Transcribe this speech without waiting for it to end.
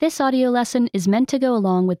This audio lesson is meant to go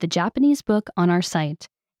along with the Japanese book on our site.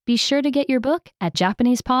 Be sure to get your book at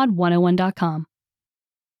JapanesePod101.com.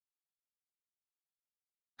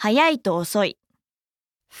 速いと遅い。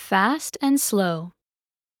 Fast and slow.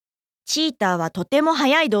 チーターはとても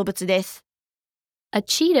速い動物です。 A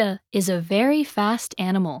cheetah is a very fast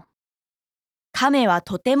animal. カメは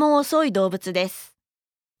とても遅い動物です。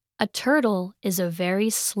 A turtle is a very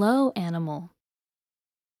slow animal.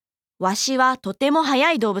 ワシはとても速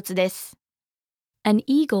い動物です。 An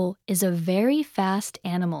eagle is a very fast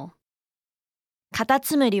animal. カタ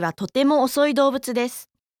ツムリはとても遅い動物です。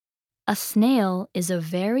 A snail is a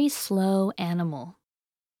very slow animal.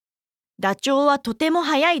 ダチョウはとても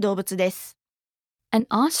速い動物です。 An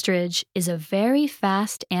ostrich is a very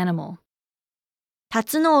fast animal. タ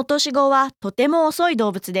ツノオトシゴはとても遅い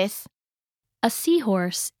動物です。 A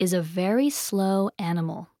seahorse is a very slow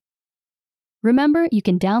animal. Remember, you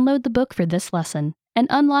can download the book for this lesson and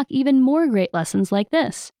unlock even more great lessons like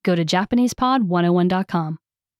this. Go to JapanesePod101.com.